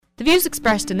views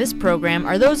expressed in this program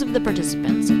are those of the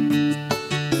participants.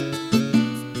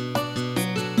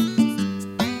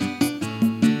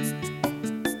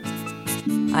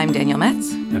 I'm Danielle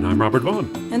Metz. And I'm Robert Vaughn.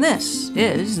 And this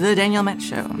is The Danielle Metz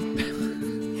Show. I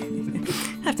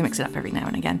have to mix it up every now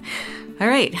and again. All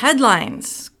right,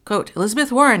 headlines. Quote,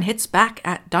 Elizabeth Warren hits back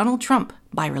at Donald Trump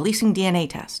by releasing DNA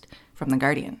test, from The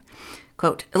Guardian.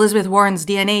 Quote, Elizabeth Warren's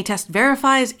DNA test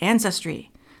verifies ancestry,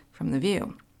 from The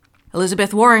View.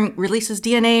 Elizabeth Warren releases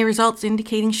DNA results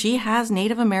indicating she has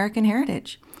Native American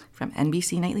heritage, from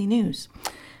NBC Nightly News.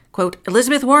 Quote,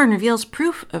 Elizabeth Warren reveals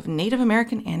proof of Native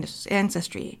American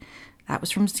ancestry. That was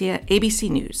from ABC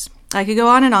News. I could go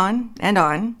on and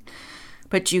on,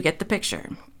 but you get the picture.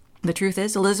 The truth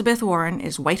is, Elizabeth Warren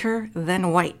is whiter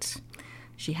than white.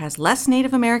 She has less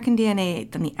Native American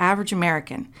DNA than the average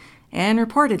American, and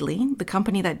reportedly, the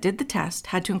company that did the test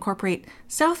had to incorporate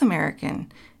South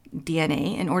American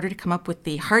DNA in order to come up with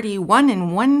the hearty 1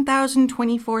 in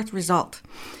 1,024th result.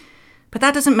 But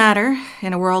that doesn't matter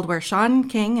in a world where Sean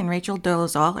King and Rachel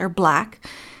Dolezal are black.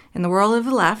 In the world of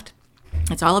the left,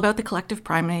 it's all about the collective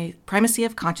primacy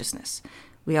of consciousness.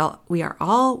 We are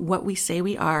all what we say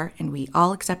we are, and we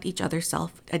all accept each other's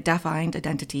self-defined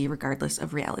identity regardless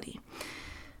of reality.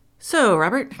 So,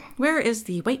 Robert, where is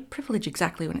the white privilege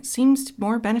exactly when it seems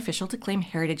more beneficial to claim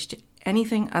heritage to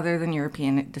anything other than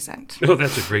European descent? Oh,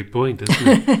 that's a great point,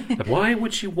 isn't it? Why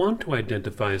would she want to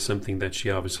identify as something that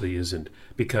she obviously isn't?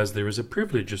 Because there is a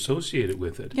privilege associated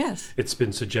with it. Yes. It's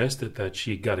been suggested that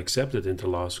she got accepted into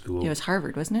law school. It was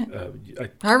Harvard, wasn't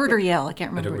it? Harvard or Yale, I can't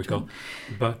remember. I don't recall.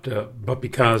 But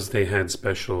because they had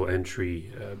special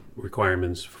entry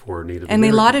requirements for Native Americans. And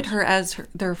they lauded her as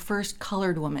their first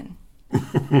colored woman.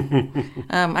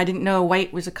 I didn't know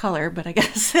white was a color, but I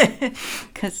guess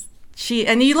because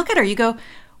and you look at her, you go,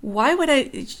 why would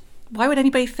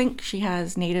anybody think she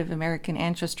has Native American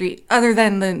ancestry other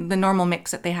than the normal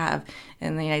mix that they have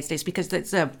in the United States? Because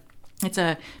it's a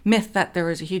myth that there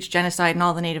was a huge genocide and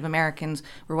all the Native Americans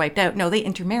were wiped out. No, they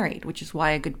intermarried, which is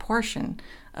why a good portion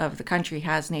of the country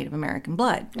has Native American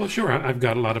blood. Well, sure. I've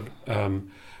got a lot of,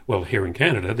 here in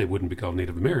Canada, they wouldn't be called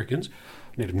Native Americans.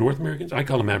 Native North Americans, I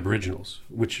call them Aboriginals,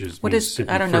 which is I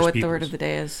don't know what the word of the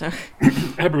day is. So.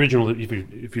 Aboriginal,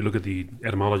 if you look at the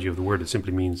etymology of the word, it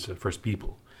simply means first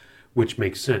people, which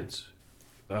makes sense.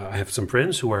 I have some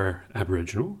friends who are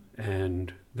Aboriginal,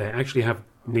 and they actually have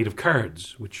native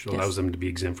cards, which allows them to be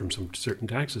exempt from some certain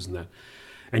taxes and that.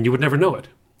 And you would never know it,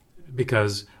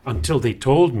 because until they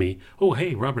told me, oh,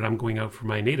 hey, Robert, I'm going out for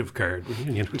my native card,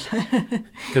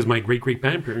 because my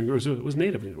great-great-grandparent was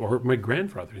native, or my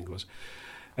grandfather, I think was.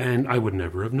 And I would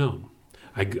never have known.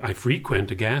 I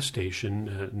frequent a gas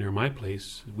station near my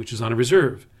place, which is on a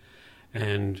reserve.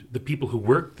 And the people who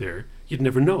worked there, you'd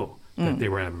never know that they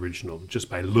were Aboriginal just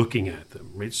by looking at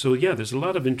them, right? So, yeah, there's a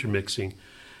lot of intermixing.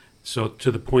 So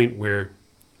to the point where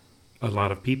a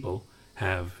lot of people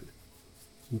have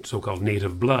so-called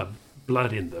native blood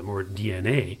in them, or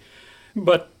DNA.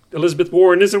 But Elizabeth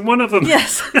Warren isn't one of them.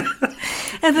 Yes.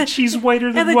 And she's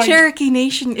whiter than white. And the Cherokee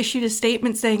Nation issued a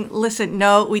statement saying, listen,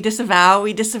 no, we disavow.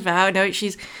 No,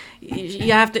 she's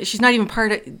not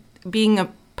even being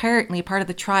apparently part of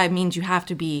the tribe means you have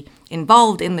to be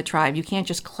involved in the tribe. You can't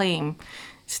just claim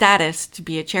status to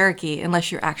be a Cherokee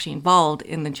unless you're actually involved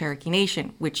in the Cherokee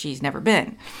Nation, which she's never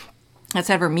been. Let's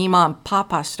have her Mima and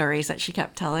Papa stories that she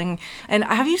kept telling. And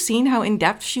have you seen how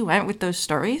in-depth she went with those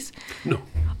stories? No.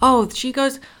 Oh, she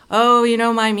goes,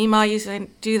 my Mima used to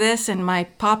do this, and my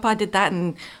Papa did that,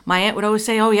 and my aunt would always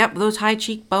say, oh, yep, those high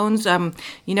cheekbones. I think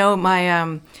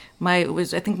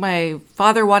my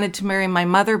father wanted to marry my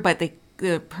mother, but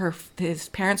his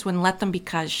parents wouldn't let them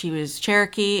because she was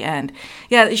Cherokee, and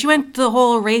yeah, she went the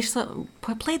whole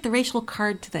played the racial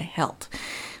card to the hilt.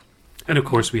 And of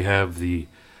course, we have the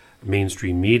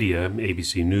mainstream media,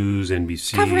 ABC News,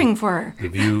 NBC, covering for her. The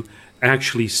View,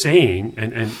 actually saying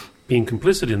and being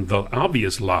complicit in the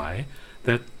obvious lie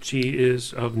that she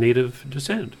is of Native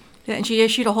descent. Yeah, and she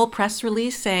issued a whole press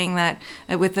release saying that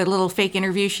with the little fake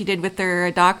interview she did with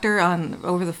their doctor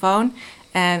over the phone,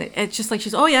 and it's just like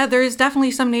there is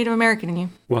definitely some Native American in you.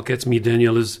 What gets me,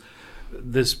 Danielle, is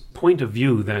this point of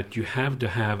view that you have to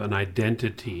have an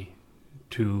identity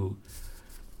to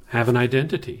have an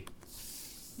identity.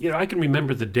 I can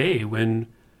remember the day when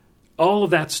all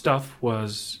of that stuff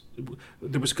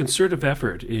there was a concerted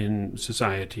effort in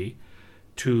society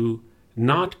to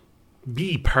not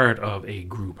be part of a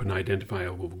group, an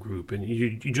identifiable group. And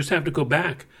you just have to go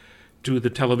back to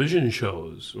the television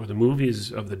shows or the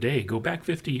movies of the day. Go back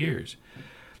 50 years.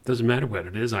 Doesn't matter what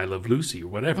it is, I Love Lucy or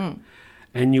whatever.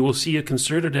 And you will see a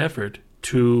concerted effort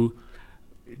to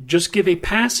just give a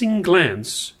passing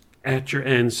glance at your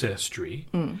ancestry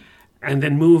and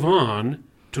then move on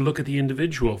to look at the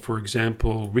individual. For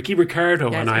example, Ricky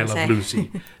Ricardo on I Love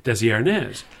Lucy, Desi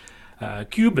Arnaz,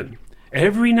 Cuban.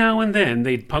 Every now and then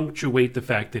they'd punctuate the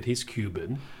fact that he's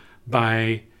Cuban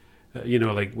by,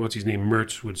 like what's his name,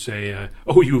 Mertz would say,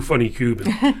 "Oh, you funny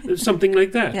Cuban," something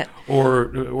like that. Yeah.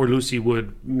 Or Lucy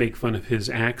would make fun of his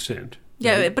accent.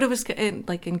 Yeah, right? But it was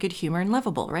like in good humor and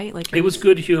lovable, right? Like it was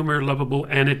good humor, lovable,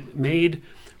 and it made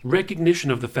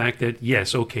recognition of the fact that,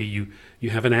 yes, okay, you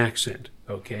have an accent,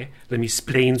 okay? Let me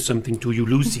explain something to you,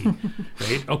 Lucy,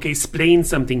 right? Okay, explain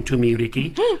something to me,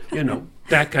 Ricky.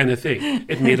 That kind of thing.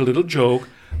 It made a little joke,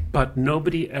 but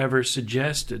nobody ever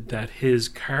suggested that his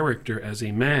character as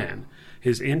a man,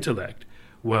 his intellect,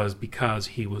 was because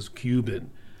he was Cuban.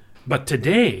 But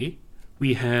today,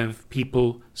 we have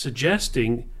people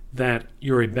suggesting that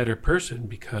you're a better person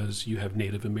because you have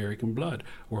Native American blood,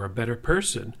 or a better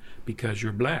person because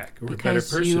you're black, or because a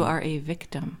better person. You are a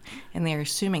victim. And they're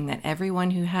assuming that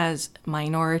everyone who has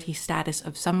minority status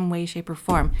of some way, shape, or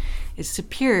form is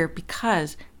superior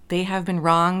because they have been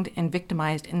wronged and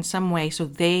victimized in some way, so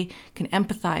they can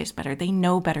empathize better, they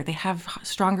know better, they have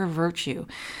stronger virtue.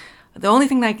 The only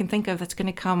thing that I can think of that's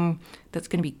going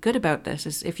to be good about this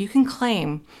is if you can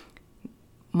claim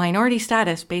minority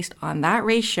status based on that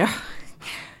ratio,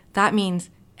 that means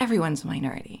everyone's a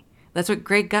minority. That's what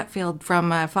Greg Gutfield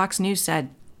from Fox News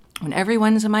said. When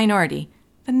everyone's a minority,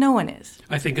 then no one is.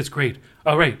 I think it's great.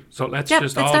 All right, so let's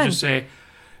just say,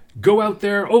 go out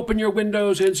there, open your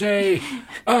windows and say,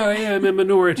 I am a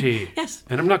minority. Yes.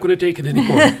 And I'm not going to take it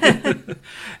anymore.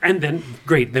 And then,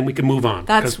 great, then we can move on.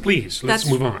 Let's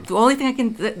move on. The only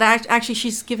thing actually,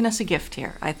 she's given us a gift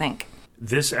here, I think.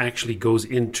 This actually goes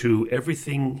into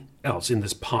everything else in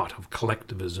this pot of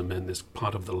collectivism and this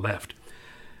pot of the left.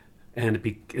 And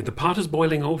the pot is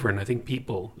boiling over, and I think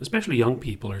people, especially young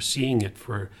people, are seeing it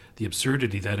for the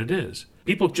absurdity that it is.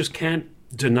 People just can't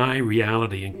deny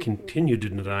reality and continue to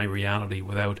deny reality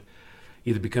without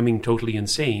either becoming totally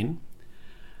insane,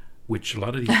 which a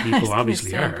lot of these people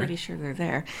obviously are. I'm pretty sure they're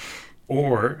there.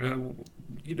 Or,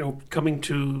 coming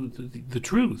to the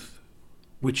truth,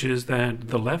 which is that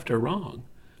the left are wrong.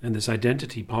 And this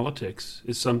identity politics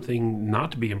is something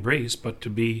not to be embraced, but to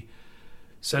be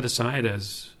set aside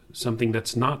as something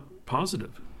that's not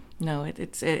positive. No,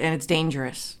 it's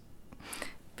dangerous.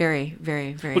 Very,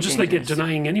 very, very just dangerous. Like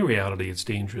denying any reality, it's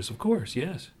dangerous, of course,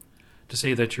 yes. To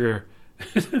say that you're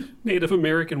Native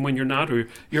American when you're not, or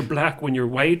you're black when you're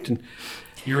white, and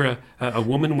you're a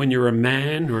woman when you're a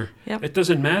man, or It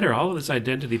doesn't matter. All of this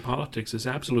identity politics is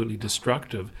absolutely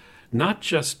destructive, not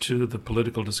just to the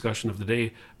political discussion of the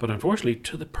day, but unfortunately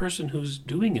to the person who's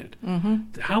doing it.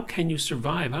 Mm-hmm. How can you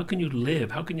survive? How can you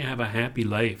live? How can you have a happy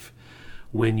life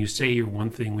when you say you're one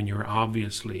thing when you're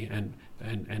obviously and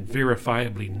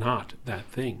verifiably not that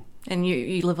thing? And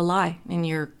you live a lie, and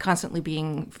you're constantly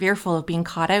being fearful of being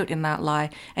caught out in that lie.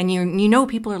 And you know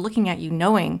people are looking at you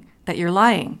knowing that you're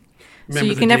lying. So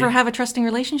you can never have a trusting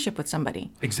relationship with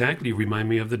somebody. Exactly. Remind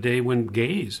me of the day when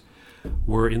gays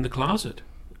were in the closet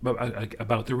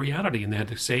about the reality, and they had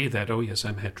to say that, oh yes,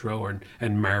 I'm hetero,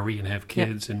 and marry and have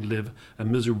kids and live a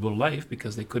miserable life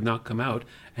because they could not come out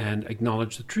and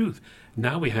acknowledge the truth.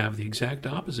 Now we have the exact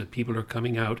opposite. People are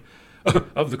coming out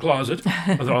of the closet,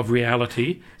 of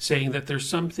reality, saying that there's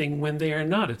something when they are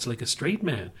not. It's like a straight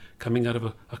man coming out of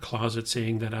a closet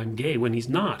saying that I'm gay when he's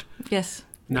not. Yes.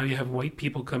 Now you have white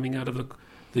people coming out of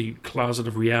the closet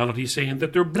of reality saying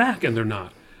that they're black and they're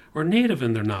not, or native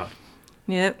and they're not.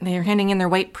 Yep, they're handing in their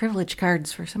white privilege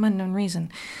cards for some unknown reason.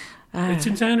 It's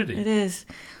insanity. It is.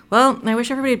 Well, I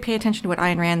wish everybody would pay attention to what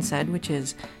Ayn Rand said, which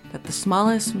is that the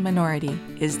smallest minority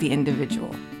is the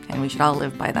individual, and we should all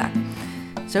live by that.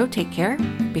 So take care,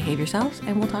 behave yourselves,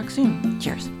 and we'll talk soon.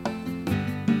 Cheers.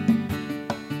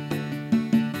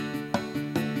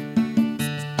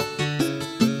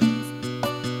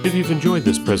 If you've enjoyed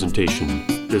this presentation,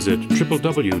 visit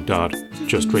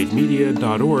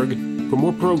www.justrightmedia.org for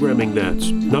more programming that's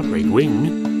not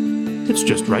right-wing, it's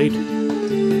just right.